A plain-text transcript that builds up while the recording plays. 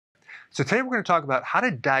So today we're going to talk about how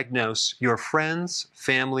to diagnose your friends,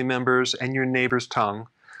 family members, and your neighbor's tongue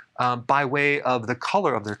by way of the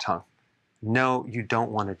color of their tongue. No, you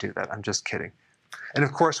don't want to do that. I'm just kidding. And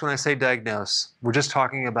of course, when I say diagnose, we're just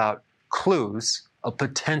talking about clues of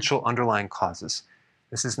potential underlying causes.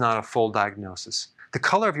 This is not a full diagnosis. The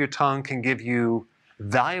color of your tongue can give you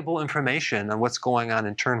valuable information on what's going on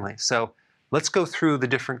internally. So let's go through the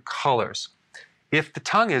different colors. If the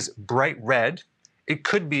tongue is bright red, it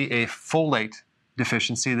could be a folate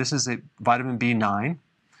deficiency. This is a vitamin B9.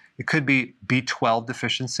 It could be B12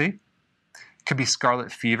 deficiency. It could be scarlet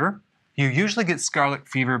fever. You usually get scarlet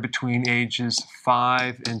fever between ages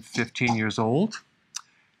 5 and 15 years old.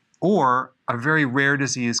 Or a very rare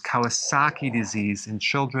disease, Kawasaki disease in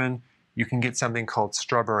children, you can get something called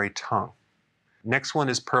strawberry tongue. Next one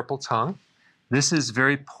is purple tongue. This is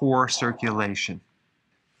very poor circulation.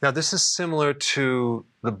 Now this is similar to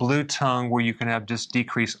the blue tongue where you can have just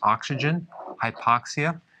decreased oxygen,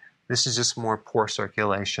 hypoxia. This is just more poor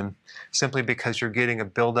circulation, simply because you're getting a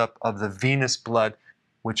buildup of the venous blood,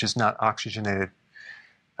 which is not oxygenated.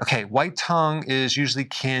 Okay, white tongue is usually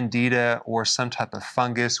candida or some type of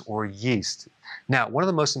fungus or yeast. Now, one of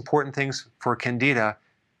the most important things for candida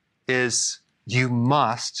is you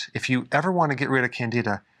must, if you ever want to get rid of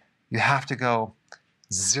candida, you have to go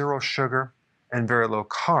 0 sugar and very low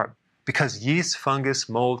carb, because yeast, fungus,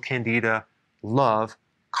 mold, candida love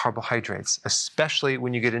carbohydrates, especially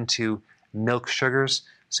when you get into milk sugars.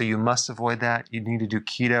 So you must avoid that. You need to do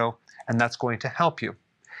keto, and that's going to help you.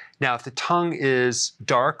 Now, if the tongue is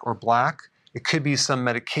dark or black, it could be some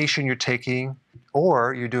medication you're taking,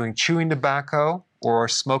 or you're doing chewing tobacco or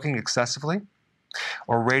smoking excessively,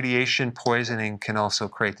 or radiation poisoning can also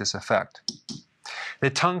create this effect. The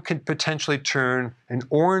tongue can potentially turn an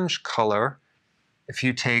orange color if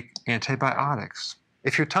you take antibiotics.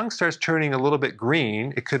 If your tongue starts turning a little bit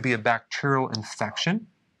green, it could be a bacterial infection.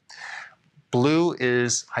 Blue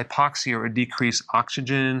is hypoxia or decreased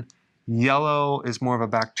oxygen. Yellow is more of a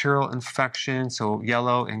bacterial infection, so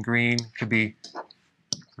yellow and green could be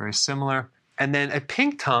very similar. And then a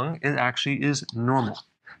pink tongue actually is normal.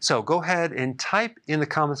 So go ahead and type in the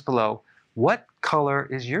comments below, what color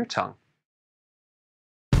is your tongue?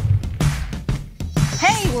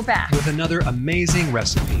 Hey, we're back. With another amazing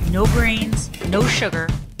recipe. No grains, no sugar,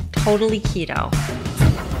 totally keto.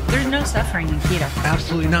 There's no suffering in keto.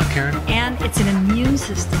 Absolutely not, Karen. And it's an immune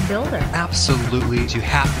system builder. Absolutely. You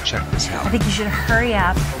have to check this out. I think you should hurry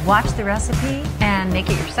up, watch the recipe, and make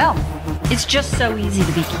it yourself. It's just so easy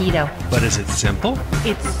to be keto. But is it simple?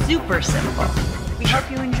 It's super simple. We hope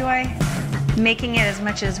you enjoy making it as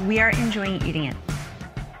much as we are enjoying eating it.